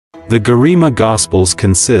The Garima Gospels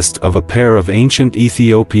consist of a pair of ancient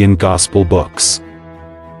Ethiopian Gospel books.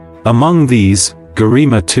 Among these,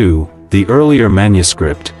 Garima II, the earlier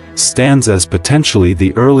manuscript, stands as potentially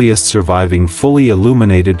the earliest surviving fully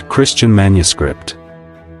illuminated Christian manuscript.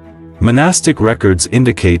 Monastic records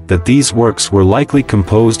indicate that these works were likely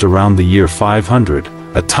composed around the year 500,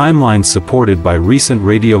 a timeline supported by recent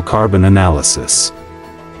radiocarbon analysis.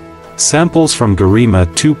 Samples from Garima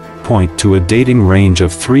II point to a dating range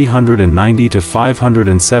of 390 to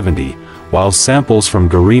 570, while samples from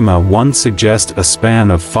Garima I suggest a span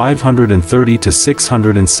of 530 to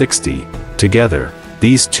 660. Together,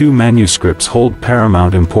 these two manuscripts hold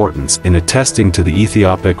paramount importance in attesting to the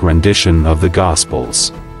Ethiopic rendition of the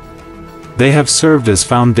Gospels. They have served as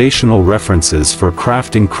foundational references for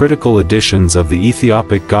crafting critical editions of the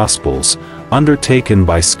Ethiopic Gospels, undertaken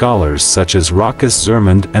by scholars such as Rochus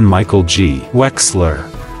Zermund and Michael G. Wexler.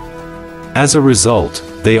 As a result,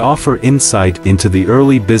 they offer insight into the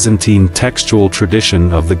early Byzantine textual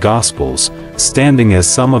tradition of the Gospels, standing as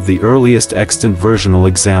some of the earliest extant versional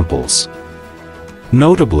examples.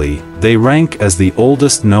 Notably, they rank as the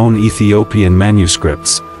oldest known Ethiopian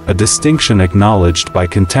manuscripts, a distinction acknowledged by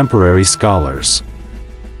contemporary scholars.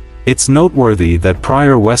 It's noteworthy that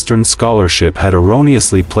prior Western scholarship had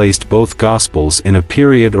erroneously placed both Gospels in a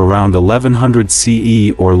period around 1100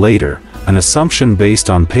 CE or later, an assumption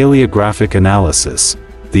based on paleographic analysis.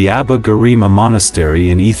 The Abba Garima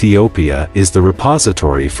Monastery in Ethiopia is the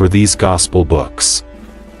repository for these Gospel books.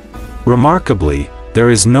 Remarkably,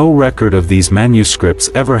 there is no record of these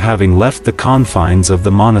manuscripts ever having left the confines of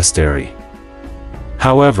the monastery.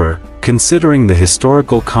 However, considering the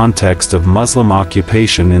historical context of Muslim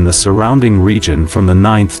occupation in the surrounding region from the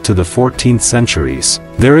 9th to the 14th centuries,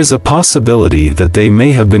 there is a possibility that they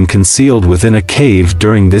may have been concealed within a cave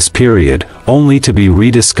during this period, only to be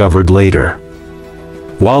rediscovered later.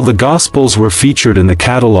 While the Gospels were featured in the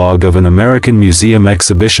catalog of an American museum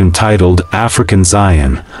exhibition titled African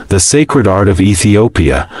Zion, the Sacred Art of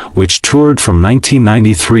Ethiopia, which toured from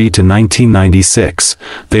 1993 to 1996,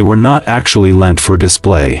 they were not actually lent for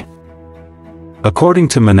display. According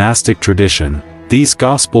to monastic tradition, these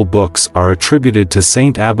Gospel books are attributed to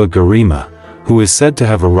Saint Abba Garima, who is said to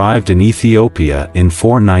have arrived in Ethiopia in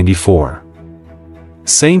 494.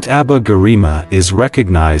 Saint Abba Garima is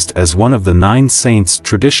recognized as one of the 9 saints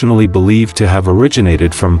traditionally believed to have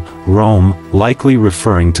originated from Rome, likely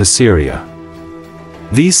referring to Syria.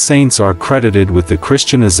 These saints are credited with the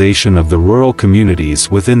Christianization of the rural communities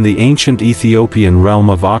within the ancient Ethiopian realm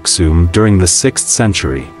of Aksum during the 6th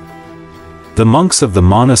century. The monks of the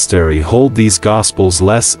monastery hold these Gospels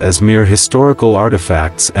less as mere historical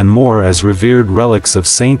artifacts and more as revered relics of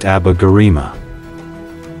Saint Abba Garima.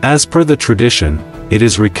 As per the tradition, it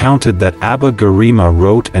is recounted that Abba Garima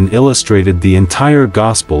wrote and illustrated the entire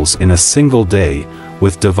Gospels in a single day,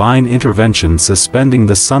 with divine intervention suspending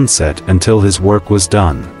the sunset until his work was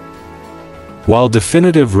done. While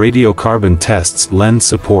definitive radiocarbon tests lend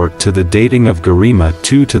support to the dating of Garima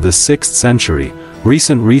II to the 6th century,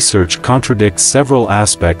 recent research contradicts several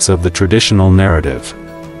aspects of the traditional narrative.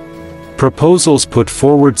 Proposals put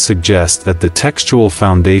forward suggest that the textual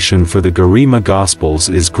foundation for the Garima Gospels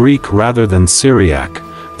is Greek rather than Syriac,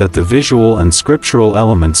 that the visual and scriptural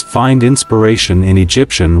elements find inspiration in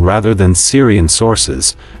Egyptian rather than Syrian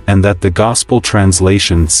sources, and that the Gospel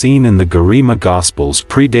translation seen in the Garima Gospels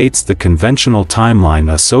predates the conventional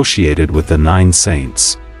timeline associated with the 9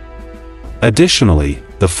 saints. Additionally,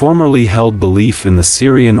 the formerly held belief in the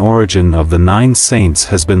Syrian origin of the 9 saints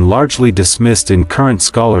has been largely dismissed in current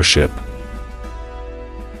scholarship.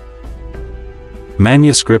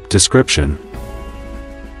 Manuscript description.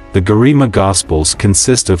 The Garima Gospels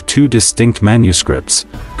consist of 2 distinct manuscripts,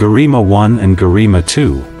 Garima I and Garima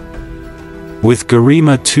II, with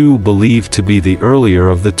Garima II believed to be the earlier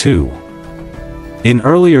of the two. In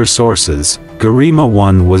earlier sources, Garima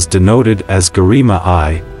I was denoted as Garima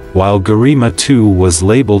I, while Garima II was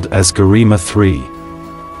labeled as Garima III.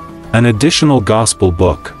 An additional Gospel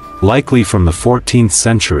book, likely from the 14th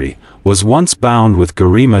century, was once bound with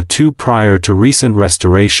Garima II prior to recent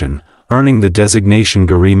restoration, earning the designation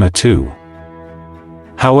Garima II.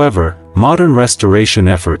 However, modern restoration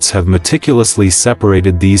efforts have meticulously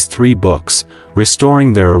separated these 3 books,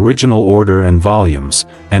 restoring their original order and volumes,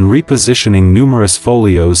 and repositioning numerous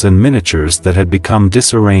folios and miniatures that had become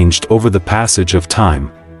disarranged over the passage of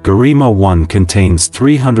time. Garima I contains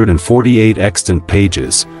 348 extant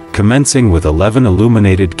pages, commencing with 11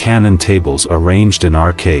 illuminated canon tables arranged in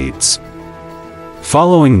arcades.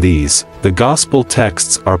 Following these, the Gospel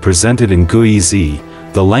texts are presented in Guizi,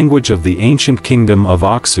 the language of the ancient kingdom of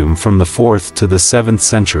Aksum from the 4th to the 7th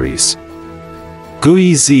centuries.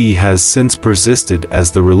 Guizi has since persisted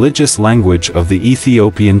as the religious language of the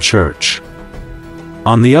Ethiopian Church.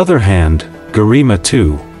 On the other hand, Garima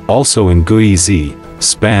II, also in Guizi,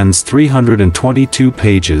 spans 322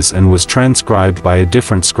 pages and was transcribed by a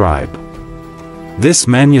different scribe. This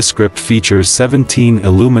manuscript features 17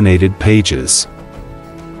 illuminated pages,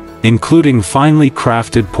 including finely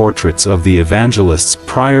crafted portraits of the evangelists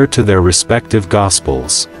prior to their respective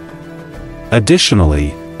Gospels.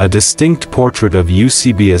 Additionally, a distinct portrait of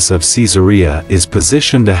Eusebius of Caesarea is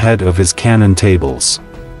positioned ahead of his canon tables.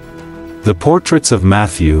 The portraits of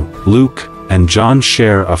Matthew, Luke, and John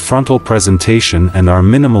share a frontal presentation and are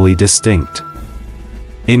minimally distinct.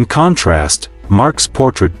 In contrast, Mark's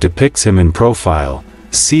portrait depicts him in profile,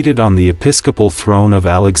 seated on the episcopal throne of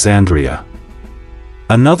Alexandria.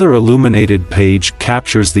 Another illuminated page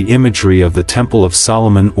captures the imagery of the Temple of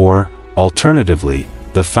Solomon or, alternatively,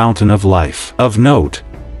 the Fountain of Life. Of note,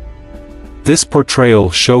 this portrayal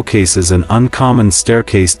showcases an uncommon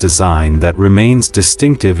staircase design that remains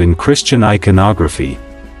distinctive in Christian iconography.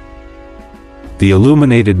 The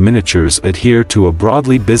illuminated miniatures adhere to a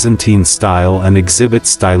broadly Byzantine style and exhibit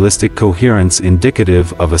stylistic coherence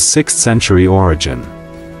indicative of a 6th century origin.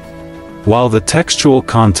 While the textual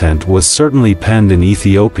content was certainly penned in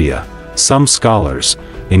Ethiopia, some scholars,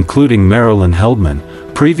 including Marilyn Heldman,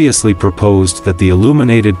 previously proposed that the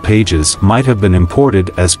illuminated pages might have been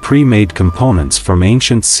imported as pre-made components from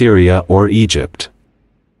ancient Syria or Egypt.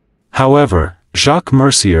 However, Jacques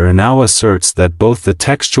Mercier now asserts that both the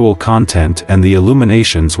textual content and the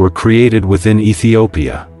illuminations were created within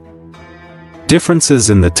Ethiopia. Differences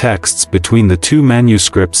in the texts between the two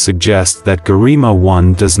manuscripts suggest that Garima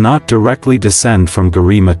I does not directly descend from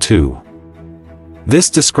Garima II.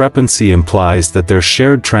 This discrepancy implies that their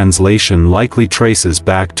shared translation likely traces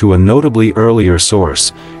back to a notably earlier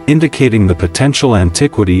source, indicating the potential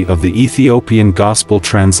antiquity of the Ethiopian Gospel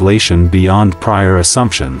translation beyond prior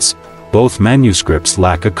assumptions. Both manuscripts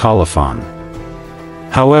lack a colophon.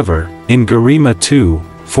 However, in Garima II,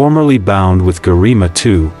 formerly bound with Garima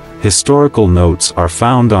II, historical notes are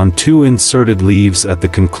found on 2 inserted leaves at the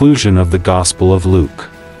conclusion of the Gospel of Luke.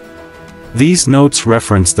 These notes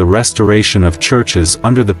reference the restoration of churches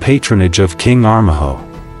under the patronage of King Armaho.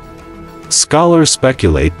 Scholars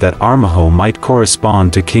speculate that Armaho might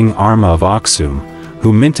correspond to King Arma of Aksum,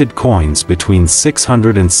 who minted coins between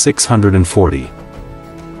 600 and 640.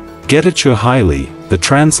 Getachew Haile, the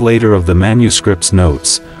translator of the manuscript's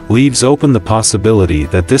notes, leaves open the possibility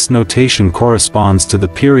that this notation corresponds to the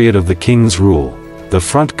period of the king's rule. The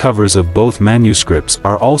front covers of both manuscripts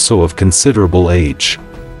are also of considerable age.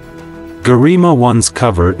 Garima I's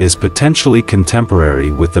cover is potentially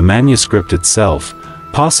contemporary with the manuscript itself,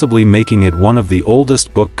 possibly making it one of the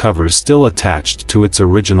oldest book covers still attached to its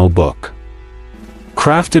original book.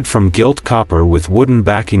 Crafted from gilt copper with wooden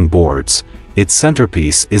backing boards, its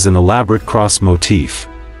centerpiece is an elaborate cross motif.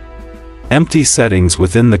 Empty settings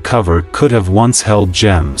within the cover could have once held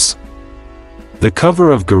gems. The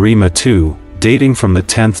cover of Garima II, dating from the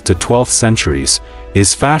 10th to 12th centuries,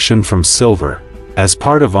 is fashioned from silver. As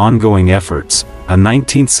part of ongoing efforts, a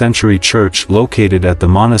 19th century church located at the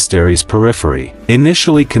monastery's periphery,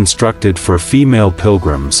 initially constructed for female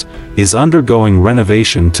pilgrims, is undergoing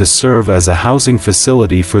renovation to serve as a housing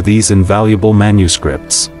facility for these invaluable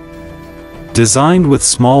manuscripts. Designed with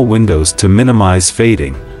small windows to minimize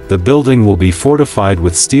fading, the building will be fortified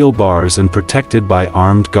with steel bars and protected by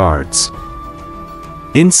armed guards.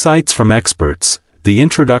 Insights from experts: the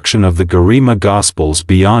introduction of the Garima Gospels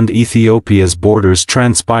beyond Ethiopia's borders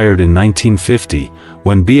transpired in 1950,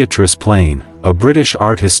 when Beatrice Plain, a British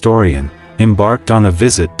art historian, embarked on a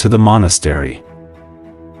visit to the monastery.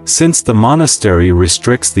 Since the monastery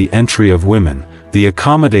restricts the entry of women, the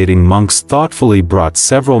accommodating monks thoughtfully brought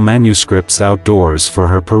several manuscripts outdoors for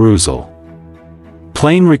her perusal.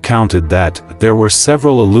 Plain recounted that, "There were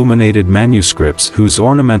several illuminated manuscripts whose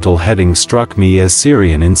ornamental heading struck me as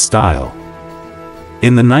Syrian in style."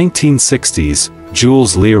 In the 1960s,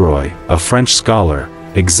 Jules Leroy, a French scholar,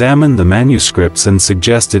 examined the manuscripts and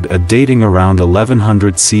suggested a dating around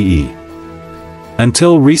 1100 CE.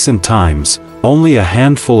 Until recent times, only a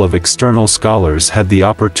handful of external scholars had the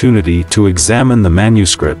opportunity to examine the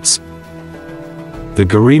manuscripts. The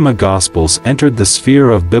Garima Gospels entered the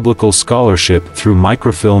sphere of biblical scholarship through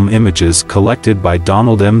microfilm images collected by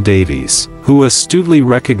Donald M. Davies, who astutely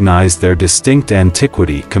recognized their distinct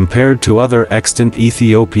antiquity compared to other extant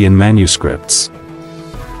Ethiopian manuscripts.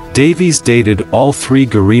 Davies dated all 3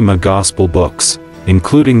 Garima Gospel books,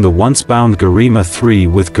 including the once-bound Garima III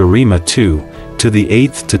with Garima II, to the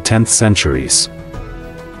 8th to 10th centuries.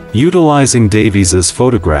 Utilizing Davies's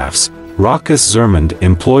photographs, Rochus Zermund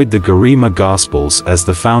employed the Garima Gospels as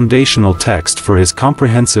the foundational text for his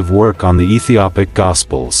comprehensive work on the Ethiopic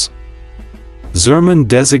Gospels. Zermund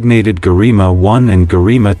designated Garima 1 and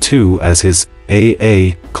Garima 2 as his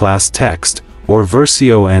AA class text, or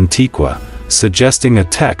Versio Antiqua, suggesting a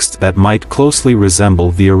text that might closely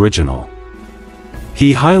resemble the original.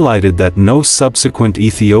 He highlighted that no subsequent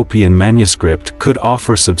Ethiopian manuscript could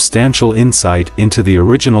offer substantial insight into the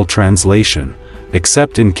original translation,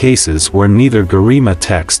 except in cases where neither Garima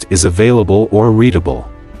text is available or readable.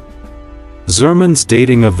 Zermund's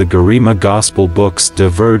dating of the Garima Gospel books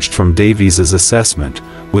diverged from Davies's assessment,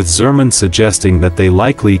 with Zermund suggesting that they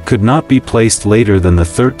likely could not be placed later than the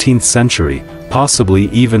 13th century, possibly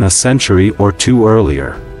even a century or two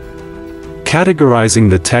earlier. Categorizing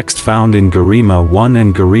the text found in Garima 1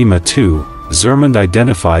 and Garima 2, Zermund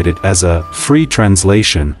identified it as a free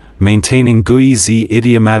translation, maintaining Guizi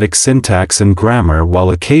idiomatic syntax and grammar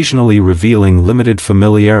while occasionally revealing limited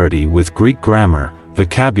familiarity with Greek grammar,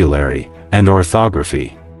 vocabulary, and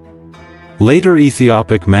orthography. Later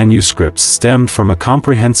Ethiopic manuscripts stemmed from a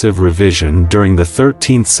comprehensive revision during the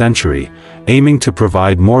 13th century, aiming to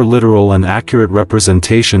provide more literal and accurate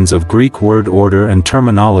representations of Greek word order and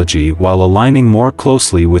terminology while aligning more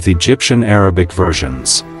closely with Egyptian Arabic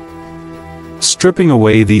versions. Stripping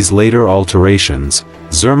away these later alterations,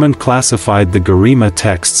 Zermund classified the Garima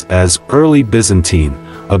texts as early Byzantine,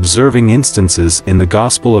 observing instances in the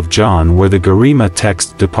Gospel of John where the Garima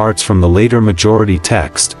text departs from the later majority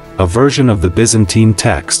text, a version of the Byzantine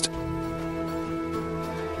text.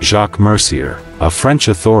 Jacques Mercier, a French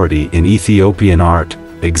authority in Ethiopian art,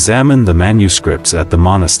 examined the manuscripts at the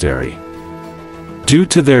monastery. Due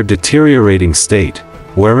to their deteriorating state,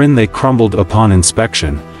 wherein they crumbled upon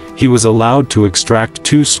inspection, he was allowed to extract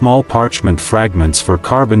 2 small parchment fragments for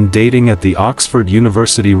carbon dating at the Oxford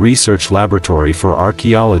University Research Laboratory for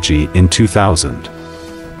Archaeology in 2000.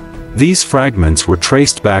 These fragments were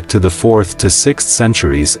traced back to the 4th to 6th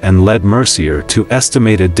centuries and led Mercier to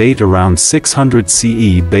estimate a date around 600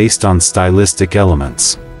 CE based on stylistic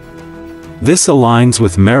elements. This aligns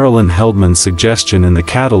with Marilyn Heldman's suggestion in the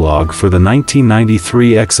catalogue for the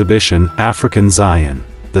 1993 exhibition African Zion,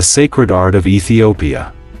 The Sacred Art of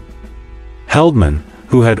Ethiopia. Heldman,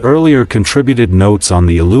 who had earlier contributed notes on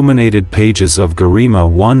the illuminated pages of Garima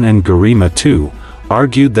 1 and Garima 2,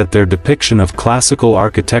 argued that their depiction of classical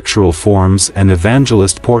architectural forms and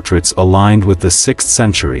evangelist portraits aligned with the 6th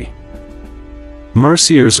century.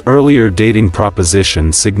 Mercier's earlier dating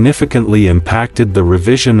proposition significantly impacted the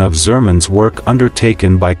revision of Zermund's work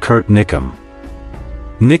undertaken by Kurt Nickum.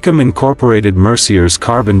 Nickum incorporated Mercier's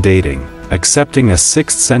carbon dating, accepting a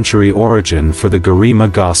 6th century origin for the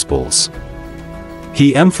Garima Gospels.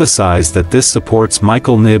 He emphasized that this supports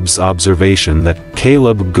Michael Knibb's observation that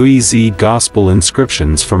Caleb Guizi Gospel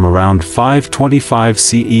inscriptions from around 525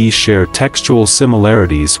 CE share textual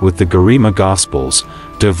similarities with the Garima Gospels,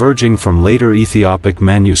 diverging from later Ethiopic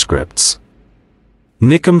manuscripts.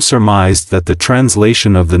 Nickum surmised that the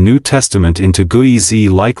translation of the New Testament into Guizi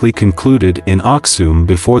likely concluded in Aksum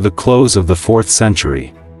before the close of the 4th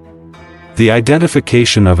century. The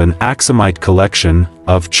identification of an Aksumite collection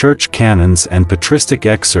of church canons and patristic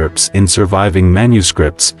excerpts in surviving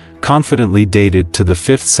manuscripts, confidently dated to the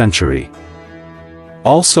 5th century,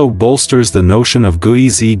 also bolsters the notion of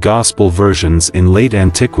Guizi Gospel versions in late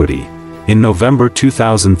antiquity. In November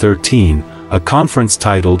 2013, a conference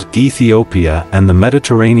titled Ethiopia and the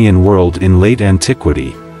Mediterranean World in Late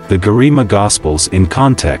Antiquity, the Garima Gospels in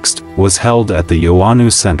Context, was held at the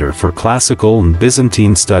Ioannou Center for Classical and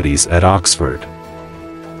Byzantine Studies at Oxford.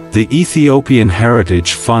 The Ethiopian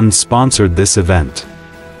Heritage Fund sponsored this event.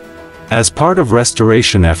 As part of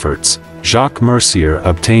restoration efforts, Jacques Mercier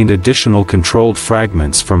obtained additional controlled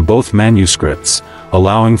fragments from both manuscripts,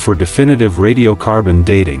 allowing for definitive radiocarbon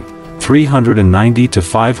dating, 390 to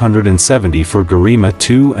 570 for Garima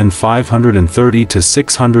 2 and 530 to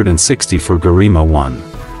 660 for Garima 1.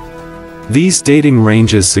 These dating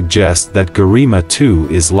ranges suggest that Garima 2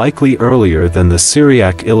 is likely earlier than the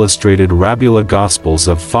Syriac illustrated Rabula Gospels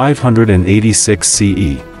of 586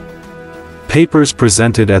 CE. Papers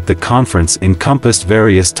presented at the conference encompassed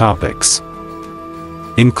various topics,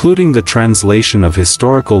 including the translation of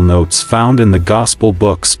historical notes found in the Gospel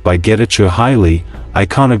books by Getachew Haile,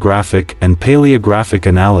 iconographic and paleographic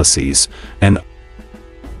analyses, and